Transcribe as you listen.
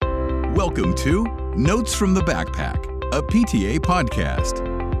Welcome to Notes from the Backpack, a PTA podcast.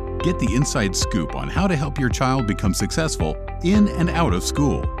 Get the inside scoop on how to help your child become successful in and out of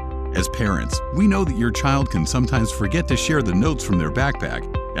school. As parents, we know that your child can sometimes forget to share the notes from their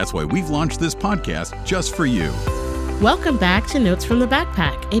backpack. That's why we've launched this podcast just for you. Welcome back to Notes from the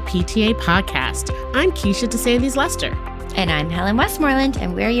Backpack, a PTA podcast. I'm Keisha DeSandes Lester. And I'm Helen Westmoreland,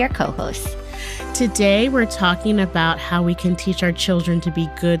 and we're your co-hosts. Today, we're talking about how we can teach our children to be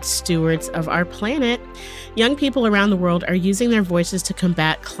good stewards of our planet. Young people around the world are using their voices to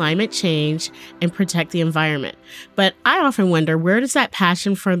combat climate change and protect the environment. But I often wonder, where does that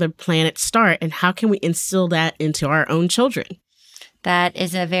passion for the planet start, and how can we instill that into our own children? That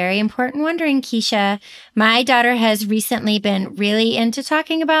is a very important wondering, Keisha. My daughter has recently been really into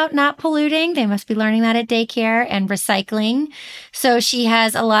talking about not polluting. They must be learning that at daycare, and recycling. So she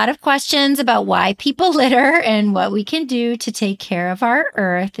has a lot of questions about why people litter and what we can do to take care of our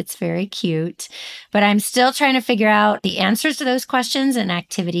earth. It's very cute. But I'm still trying to figure out the answers to those questions and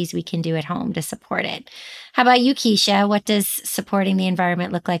activities we can do at home to support it. How about you, Keisha? What does supporting the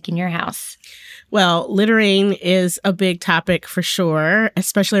environment look like in your house? Well, littering is a big topic for sure,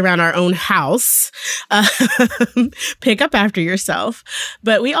 especially around our own house. Pick up after yourself.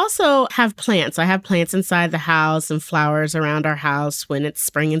 But we also have plants. I have plants inside the house and flowers around our house when it's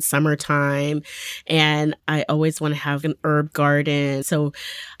spring and summertime. And I always want to have an herb garden. So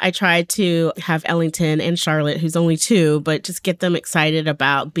I try to have Ellington and Charlotte, who's only 2, but just get them excited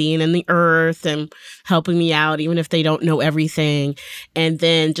about being in the earth and helping me out, even if they don't know everything. And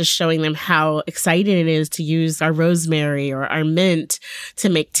then just showing them how exciting it is to use our rosemary or our mint to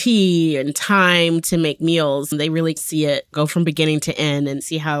make tea and thyme to make meals. They really see it go from beginning to end and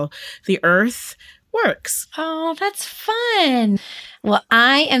see how the earth works. Oh, that's fun. Well,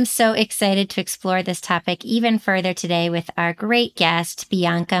 I am so excited to explore this topic even further today with our great guest,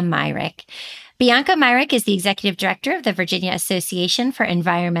 Bianca Myrick. Bianca Myrick is the Executive Director of the Virginia Association for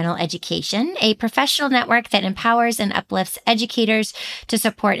Environmental Education, a professional network that empowers and uplifts educators to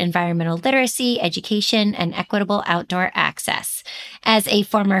support environmental literacy, education, and equitable outdoor access. As a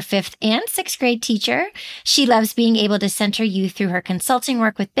former 5th and 6th grade teacher, she loves being able to center youth through her consulting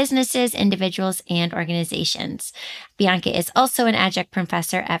work with businesses, individuals, and organizations. Bianca is also an adjunct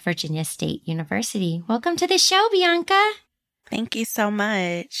professor at Virginia State University. Welcome to the show, Bianca. Thank you so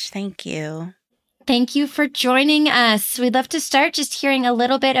much. Thank you. Thank you for joining us. We'd love to start just hearing a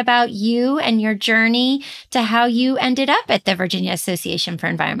little bit about you and your journey to how you ended up at the Virginia Association for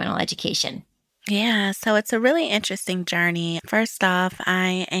Environmental Education. Yeah, so it's a really interesting journey. First off,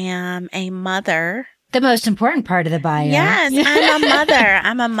 I am a mother. The most important part of the bio. Yes, I'm a mother.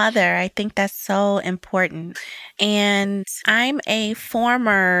 I'm a mother. I think that's so important. And I'm a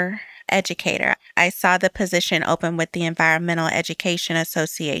former educator. I saw the position open with the Environmental Education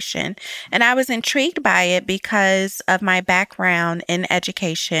Association, and I was intrigued by it because of my background in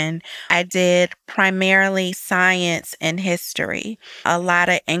education. I did primarily science and history, a lot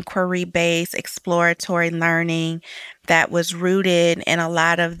of inquiry-based exploratory learning that was rooted in a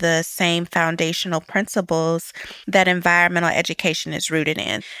lot of the same foundational principles that environmental education is rooted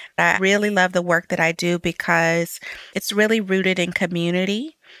in. I really love the work that I do because it's really rooted in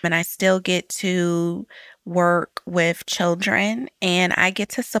community. And I still get to work with children and I get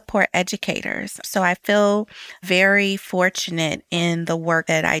to support educators. So I feel very fortunate in the work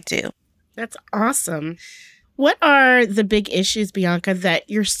that I do. That's awesome. What are the big issues, Bianca, that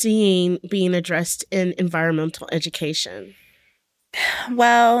you're seeing being addressed in environmental education?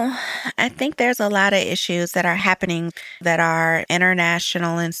 Well, I think there's a lot of issues that are happening that are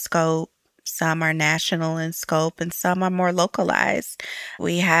international in scope. Some are national in scope and some are more localized.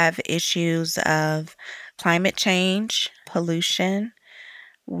 We have issues of climate change, pollution.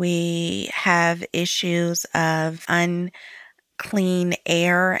 We have issues of unclean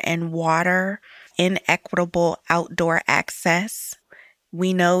air and water, inequitable outdoor access.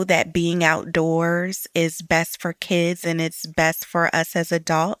 We know that being outdoors is best for kids and it's best for us as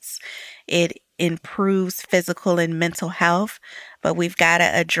adults. It improves physical and mental health, but we've got to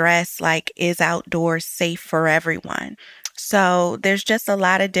address, is outdoors safe for everyone? So there's just a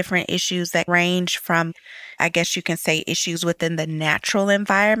lot of different issues that range from, I guess you can say, issues within the natural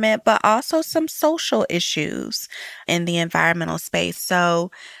environment, but also some social issues in the environmental space. So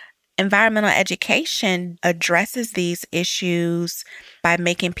environmental education addresses these issues by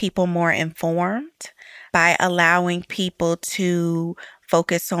making people more informed, by allowing people to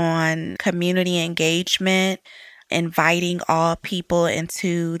focus on community engagement, inviting all people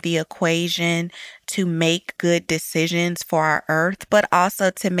into the equation to make good decisions for our earth, but also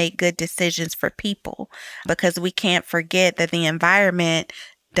to make good decisions for people, because we can't forget that the environment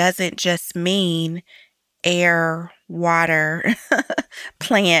doesn't just mean air, water,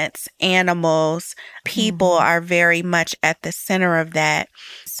 plants, animals. People are very much at the center of that.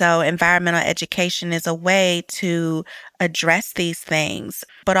 So environmental education is a way to address these things,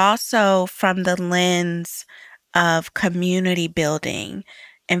 but also from the lens of community building.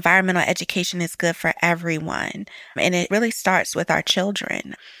 Environmental education is good for everyone, and it really starts with our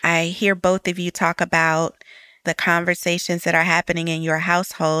children. I hear both of you talk about the conversations that are happening in your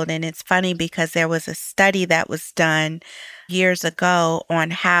household. And it's funny because there was a study that was done years ago on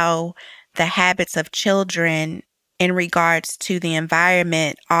how the habits of children in regards to the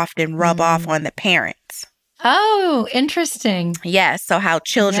environment often rub off on the parents. Oh, interesting. Yes. So how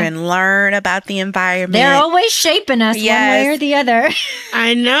children learn about the environment. They're always shaping us one way or the other.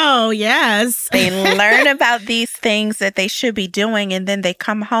 I know. Yes. They learn about these things that they should be doing. And then they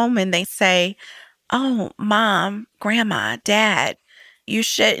come home and they say, oh, mom, grandma, dad, you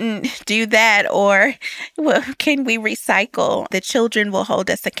shouldn't do that. Or, well, can we recycle? The children will hold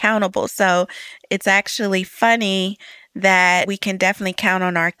us accountable. So it's actually funny that we can definitely count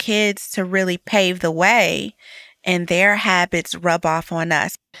on our kids to really pave the way, and their habits rub off on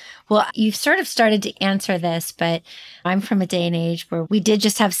us. Well, you've sort of started to answer this, but I'm from a day and age where we did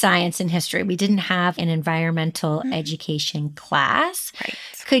just have science and history. We didn't have an environmental education class. Right.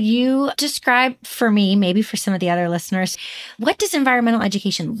 Could you describe for me, maybe for some of the other listeners, what does environmental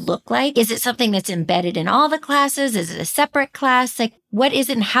education look like? Is it something that's embedded in all the classes? Is it a separate class? Like, what is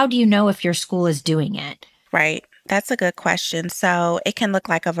it, and how do you know if your school is doing it? Right. That's a good question. So it can look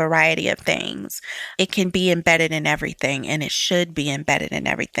like a variety of things. It can be embedded in everything, and it should be embedded in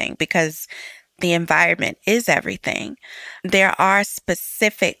everything because the environment is everything. There are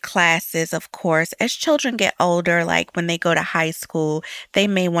specific classes, of course, as children get older, like when they go to high school, they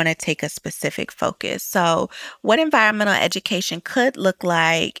may want to take a specific focus. So what environmental education could look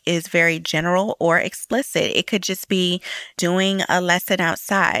like is very general or explicit. It could just be doing a lesson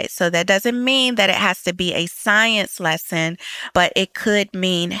outside. So that doesn't mean that it has to be a science lesson, but it could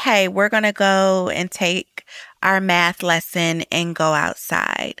mean, hey, we're going to go and take our math lesson and go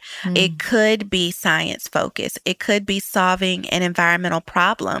outside. It could be science focused. It could be solving an environmental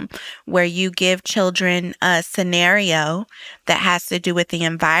problem where you give children a scenario that has to do with the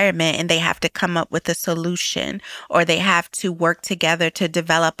environment and they have to come up with a solution, or they have to work together to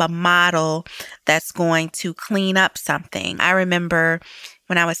develop a model that's going to clean up something. I remember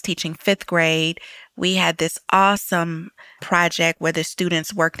when I was teaching 5th grade, we had this awesome project where the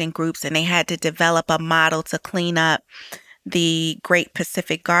students worked in groups and they had to develop a model to clean up the Great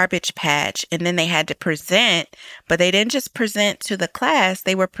Pacific Garbage Patch. And then they had to present, but they didn't just present to the class,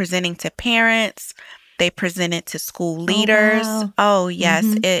 they were presenting to parents. They presented to school leaders. Oh, yes.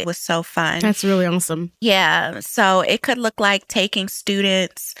 It was so fun. That's really awesome. Yeah. So it could look like taking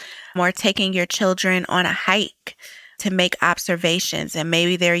students or taking your children on a hike to make observations, and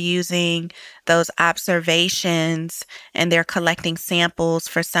maybe they're using those observations and they're collecting samples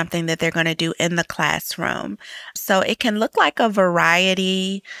for something that they're going to do in the classroom. So it can look like a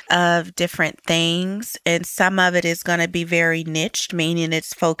variety of different things, and some of it is going to be very niched, meaning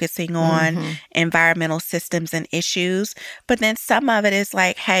it's focusing on environmental systems and issues. But then some of it is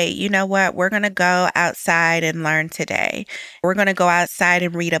like, hey, you know what? We're going to go outside and learn today. We're going to go outside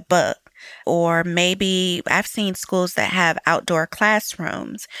and read a book. Or maybe I've seen schools that have outdoor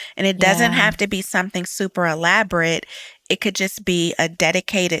classrooms, and it doesn't have to be something super elaborate. It could just be a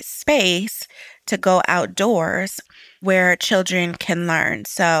dedicated space to go outdoors where children can learn.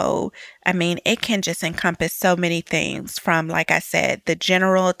 So, I mean, it can just encompass so many things from, like I said, the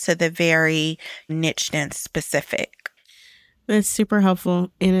general to the very niched and specific. It's super helpful,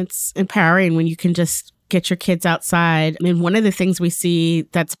 and it's empowering when you can just get your kids outside. I mean, one of the things we see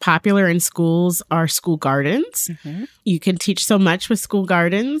that's popular in schools are school gardens. You can teach so much with school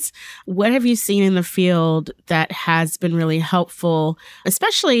gardens. What have you seen in the field that has been really helpful,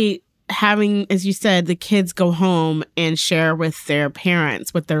 especially having, as you said, the kids go home and share with their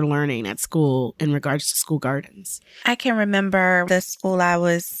parents what they're learning at school in regards to school gardens? I can remember the school I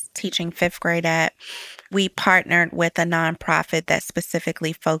was teaching 5th grade at. We partnered with a nonprofit that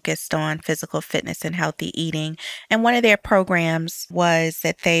specifically focused on physical fitness and healthy eating. And one of their programs was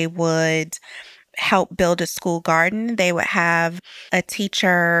that they would help build a school garden. They would have a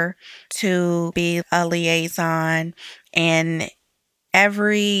teacher to be a liaison, and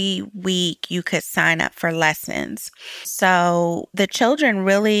every week you could sign up for lessons. So the children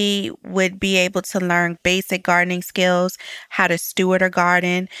really would be able to learn basic gardening skills, how to steward a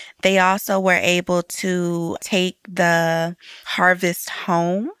garden. They also were able to take the harvest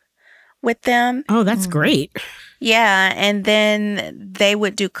home with them. Oh, that's great. Yeah, and then they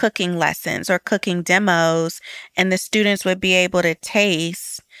would do cooking lessons or cooking demos, and the students would be able to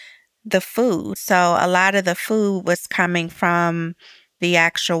taste the food. So a lot of the food was coming from the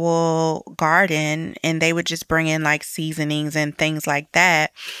actual garden, and they would just bring in like seasonings and things like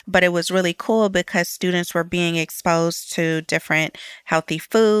that. But it was really cool because students were being exposed to different healthy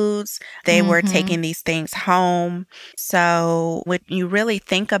foods. They were taking these things home. So when you really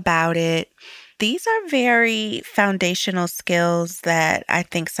think about it, these are very foundational skills that I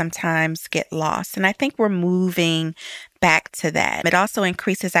think sometimes get lost. And I think we're moving back to that. It also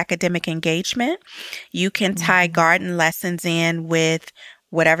increases academic engagement. You can tie garden lessons in with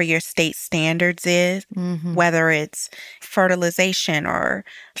whatever your state standards is, whether it's fertilization or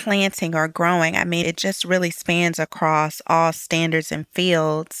planting or growing. I mean, it just really spans across all standards and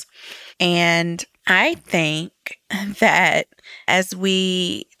fields. And I think that as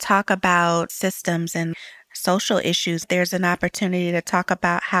we talk about systems and social issues, there's an opportunity to talk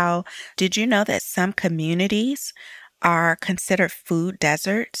about how, did you know that some communities are considered food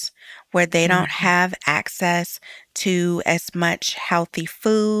deserts where they don't have access to as much healthy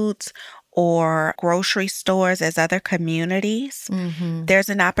foods or grocery stores as other communities? There's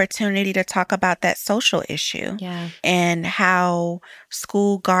an opportunity to talk about that social issue and how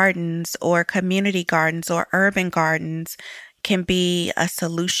school gardens or community gardens or urban gardens can be a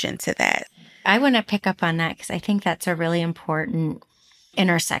solution to that. I want to pick up on that because I think that's a really important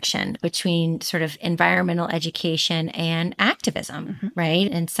intersection between sort of environmental education and activism,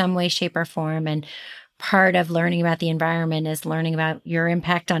 right? In some way, shape, or form. And part of learning about the environment is learning about your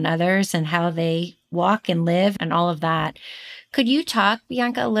impact on others and how they walk and live and all of that. Could you talk,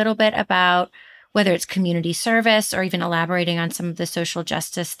 Bianca, a little bit about whether it's community service or even elaborating on some of the social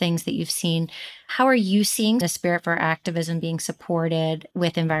justice things that you've seen? How are you seeing the spirit for activism being supported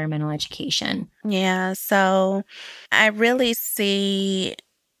with environmental education? Yeah, so I really see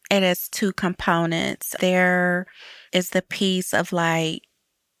it as two components. There is the piece of like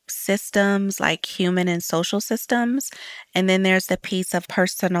systems, like human and social systems, and then there's the piece of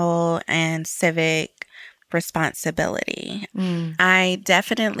personal and civic responsibility. I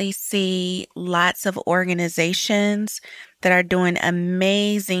definitely see lots of organizations that are doing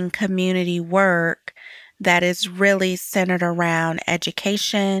amazing community work that is really centered around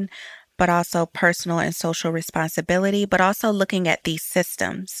education, but also personal and social responsibility, but also looking at these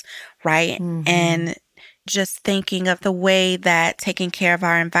systems, right? And just thinking of the way that taking care of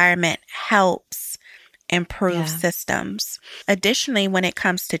our environment helps improve systems. Additionally, when it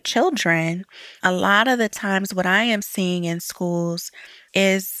comes to children, a lot of the times what I am seeing in schools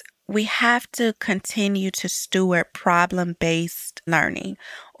is we have to continue to steward problem-based learning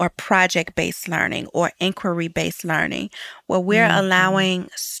or project-based learning or inquiry-based learning, where we're allowing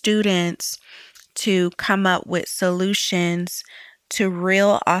students to come up with solutions to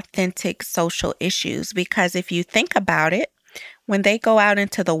real, authentic social issues. Because if you think about it, when they go out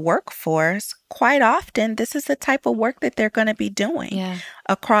into the workforce, quite often, this is the type of work that they're going to be doing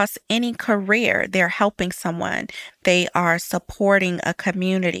across any career. They're helping someone, they are supporting a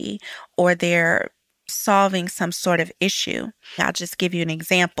community, or they're solving some sort of issue. I'll just give you an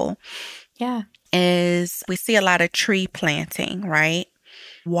example. Is we see a lot of tree planting, right?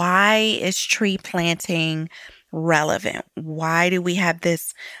 Why is tree planting relevant? Why do we have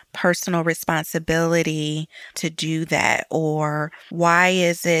this personal responsibility to do that? Or why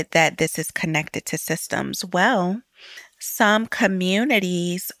is it that this is connected to systems? Well, some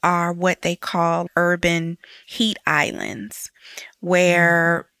communities are what they call urban heat islands,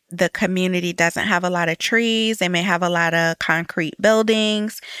 where the community doesn't have a lot of trees. They may have a lot of concrete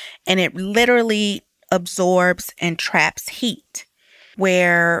buildings, and it literally absorbs and traps heat,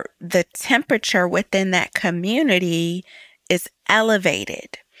 where the temperature within that community is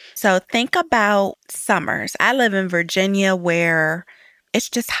elevated. So think about summers. I live in Virginia, where it's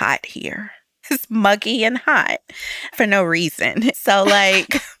just hot here. It's muggy and hot for no reason. So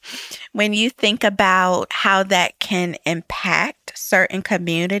like when you think about how that can impact certain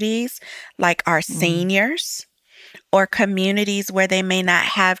communities, like our seniors, or communities where they may not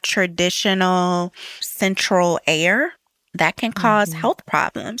have traditional central air, that can cause health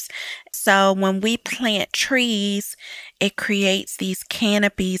problems. So when we plant trees, it creates these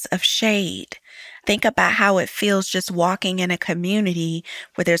canopies of shade. Think about how it feels just walking in a community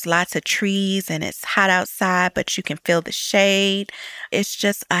where there's lots of trees and it's hot outside, but you can feel the shade. It's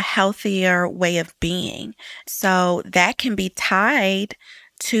just a healthier way of being. So that can be tied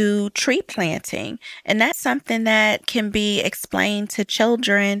to tree planting. And that's something that can be explained to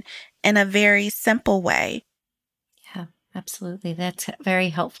children in a very simple way. Absolutely. That's very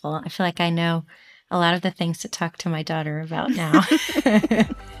helpful. I feel like I know a lot of the things to talk to my daughter about now.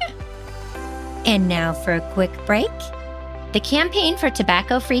 And now for a quick break. The Campaign for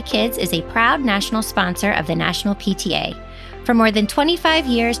Tobacco-Free Kids is a proud national sponsor of the National PTA. For more than 25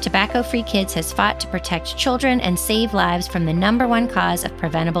 years, Tobacco-Free Kids has fought to protect children and save lives from the number one cause of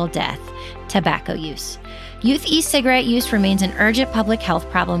preventable death, tobacco use. Youth e-cigarette use remains an urgent public health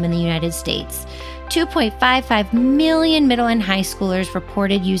problem in the United States. 2.55 million middle and high schoolers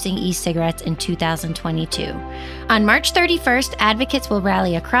reported using e-cigarettes in 2022. On March 31st, advocates will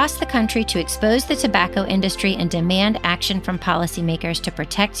rally across the country to expose the tobacco industry and demand action from policymakers to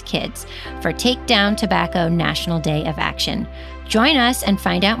protect kids for Take Down Tobacco National Day of Action. Join us and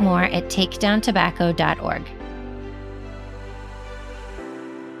find out more at takedowntobacco.org.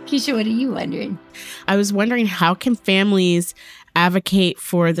 Keisha, what are you wondering? I was wondering, how can families advocate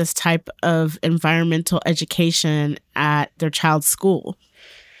for this type of environmental education at their child's school?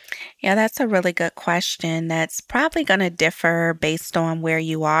 Yeah, that's a really good question. That's probably going to differ based on where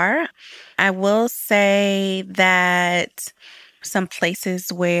you are. I will say that some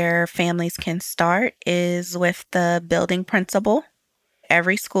places where families can start is with the building principal.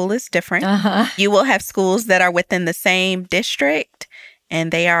 Every school is different. You will have schools that are within the same district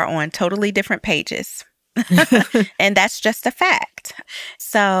and they are on totally different pages. And that's just a fact.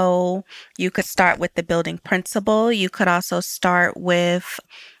 So you could start with the building principal. You could also start with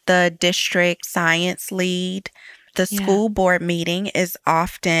the district science lead. The school board meeting is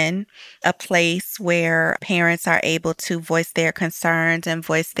often a place where parents are able to voice their concerns and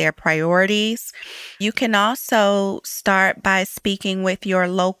voice their priorities. You can also start by speaking with your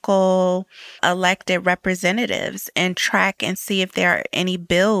local elected representatives and track and see if there are any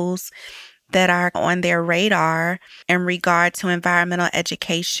bills that are on their radar in regard to environmental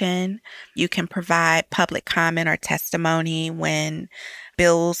education. You can provide public comment or testimony when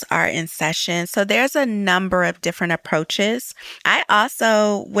bills are in session. So there's a number of different approaches. I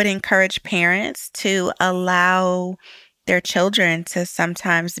also would encourage parents to allow their children to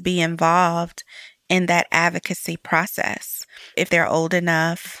sometimes be involved in that advocacy process if they're old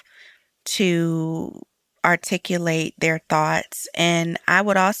enough to articulate their thoughts. And I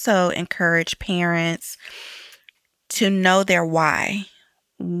would also encourage parents to know their why.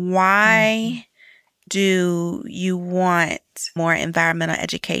 Why do you want more environmental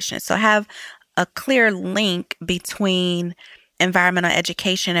education? So have a clear link between environmental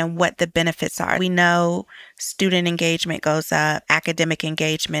education and what the benefits are. We know student engagement goes up, academic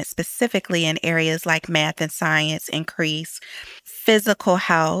engagement, specifically in areas like math and science, increase, physical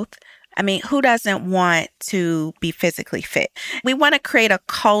health. I mean, who doesn't want to be physically fit? We want to create a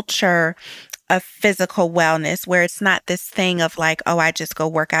culture of physical wellness where it's not this thing of like, oh, I just go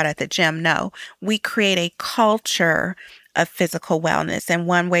work out at the gym. No, we create a culture of physical wellness. And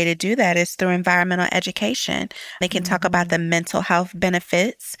one way to do that is through environmental education. They can talk about the mental health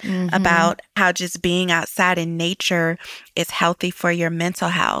benefits, about how just being outside in nature is healthy for your mental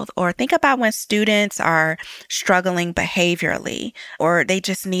health. Or think about when students are struggling behaviorally or they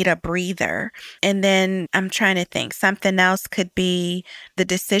just need a breather. And then I'm trying to think, something else could be the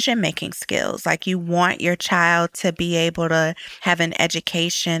decision-making skills. Like you want your child to be able to have an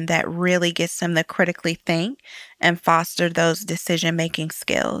education that really gets them to critically think and foster those decision-making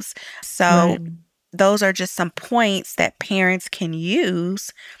skills. So those are just some points that parents can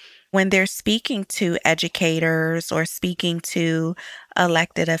use when they're speaking to educators or speaking to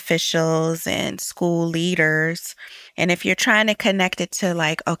elected officials and school leaders. And if you're trying to connect it to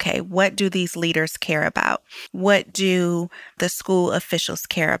like, okay, what do these leaders care about? What do the school officials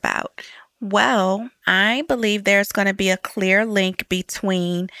care about? Well, I believe there's going to be a clear link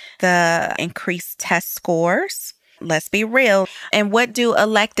between the increased test scores. Let's be real. And what do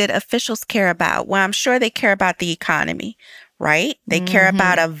elected officials care about? Well, I'm sure they care about the economy, right? They care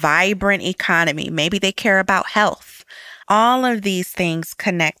about a vibrant economy. Maybe they care about health. All of these things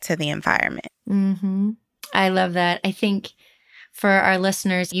connect to the environment. I love that. I think for our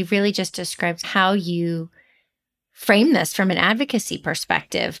listeners, you've really just described how you frame this from an advocacy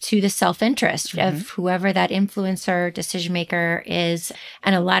perspective to the self-interest of whoever that influencer, decision maker is,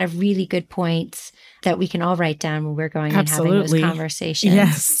 and a lot of really good points that we can all write down when we're going and having those conversations.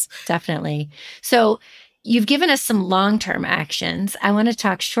 Yes, definitely. So you've given us some long-term actions. I want to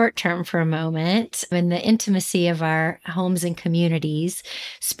talk short-term for a moment. In the intimacy of our homes and communities,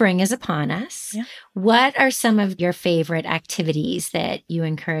 spring is upon us. What are some of your favorite activities that you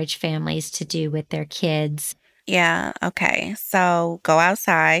encourage families to do with their kids? Yeah. Okay. So go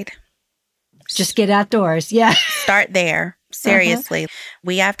outside. Just get outdoors. Start there. Seriously,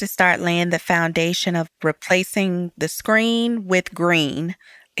 we have to start laying the foundation of replacing the screen with green.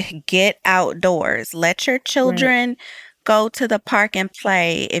 Get outdoors. Let your children go to the park and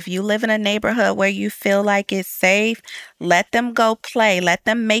play. If you live in a neighborhood where you feel like it's safe, let them go play. Let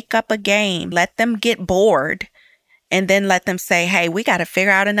them make up a game. Let them get bored. And then let them say, hey, we got to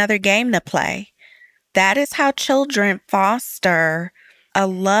figure out another game to play. That is how children foster a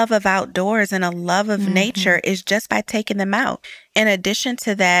love of outdoors and a love of nature, is just by taking them out. In addition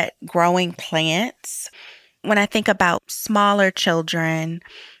to that, growing plants. When I think about smaller children,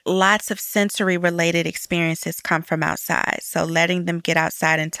 lots of sensory related experiences come from outside. So letting them get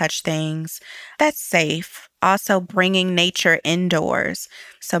outside and touch things, that's safe. Also bringing nature indoors.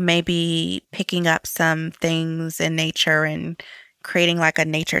 So maybe picking up some things in nature and creating like a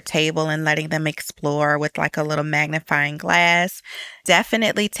nature table and letting them explore with like a little magnifying glass.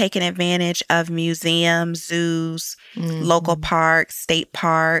 Definitely taking advantage of museums, zoos, local parks, state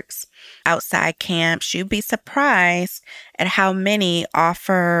parks, outside camps. You'd be surprised at how many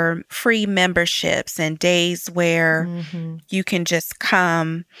offer free memberships and days where you can just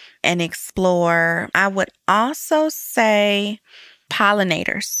come and explore. I would also say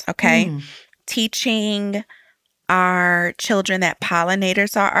pollinators, okay? Teaching our children that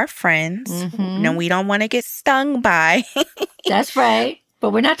pollinators are our friends. No, we don't want to get stung by. That's right.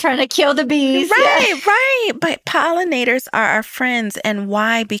 But we're not trying to kill the bees. Right. But pollinators are our friends. And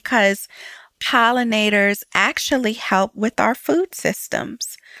why? Because pollinators actually help with our food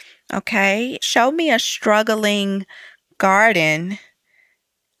systems. Okay? Show me a struggling garden,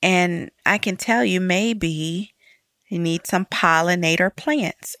 and I can tell you maybe you need some pollinator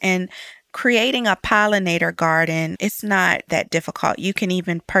plants. And creating a pollinator garden, it's not that difficult. You can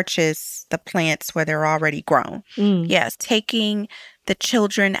even purchase the plants where they're already grown. Yes, taking the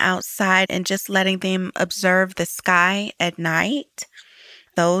children outside and just letting them observe the sky at night.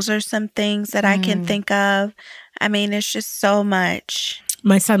 Those are some things that I can think of. I mean, it's just so much.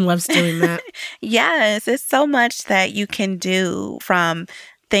 My son loves doing that. Yes, it's so much that you can do, from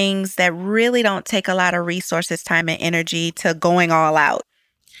things that really don't take a lot of resources, time, and energy to going all out.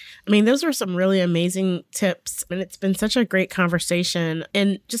 I mean, those were some really amazing tips, and it's been such a great conversation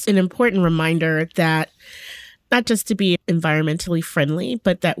and just an important reminder that not just to be environmentally friendly,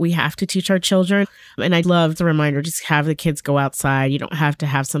 but that we have to teach our children. And I love the reminder, just have the kids go outside. You don't have to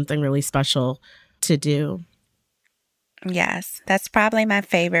have something really special to do. Yes, that's probably my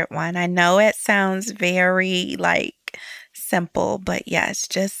favorite one. I know it sounds very simple, but yes,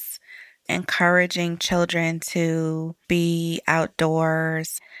 just encouraging children to be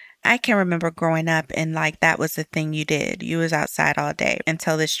outdoors. I can remember growing up and that was the thing you did. You was outside all day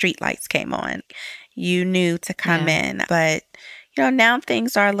until the street lights came on. You knew to come in. But, now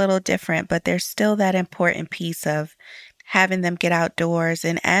things are a little different, but there's still that important piece of having them get outdoors.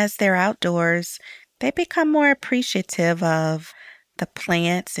 And as they're outdoors, they become more appreciative of the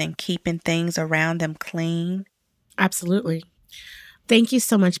plants and keeping things around them clean. Absolutely. Thank you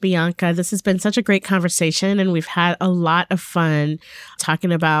so much, Bianca. This has been such a great conversation, and we've had a lot of fun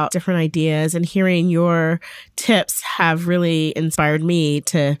talking about different ideas, and hearing your tips have really inspired me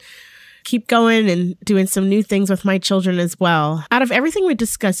to keep going and doing some new things with my children as well. Out of everything we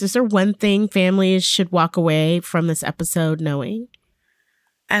discussed, is there one thing families should walk away from this episode knowing?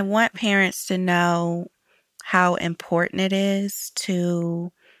 I want parents to know how important it is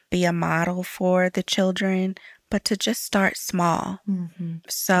to be a model for the children, but to just start small.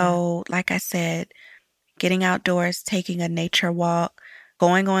 So, like I said, getting outdoors, taking a nature walk,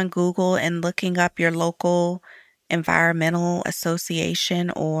 going on Google and looking up your local environmental association,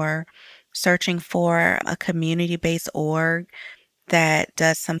 or searching for a community-based org that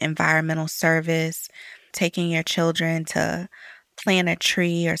does some environmental service, taking your children to plant a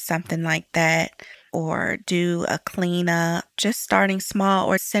tree or something like that, or do a cleanup, just starting small,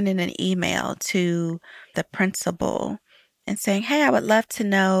 or sending an email to the principal and saying, hey, I would love to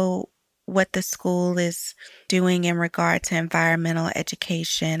know what the school is doing in regard to environmental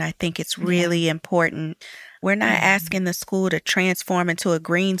education. I think it's really important. We're not asking the school to transform into a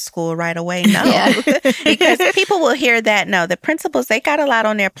green school right away. No, because people will hear that. No, the principals, they got a lot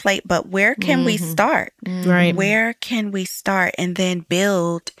on their plate, but where can we start? Right. Where can we start, and then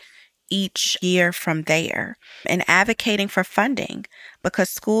build each year from there, and advocating for funding, because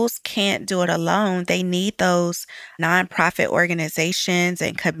schools can't do it alone. They need those nonprofit organizations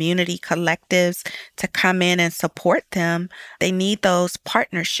and community collectives to come in and support them. They need those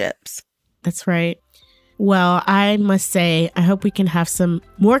partnerships. That's right. Well, I must say, I hope we can have some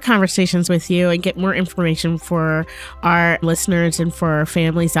more conversations with you and get more information for our listeners and for our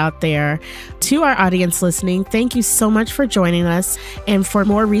families out there. To our audience listening, thank you so much for joining us. And for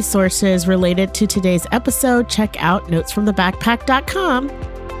more resources related to today's episode, check out notesfromthebackpack.com.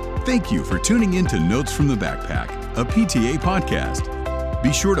 Thank you for tuning in to Notes from the Backpack, a PTA podcast.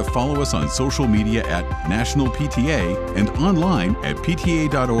 Be sure to follow us on social media at National PTA and online at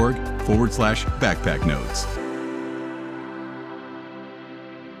pta.org/backpack notes.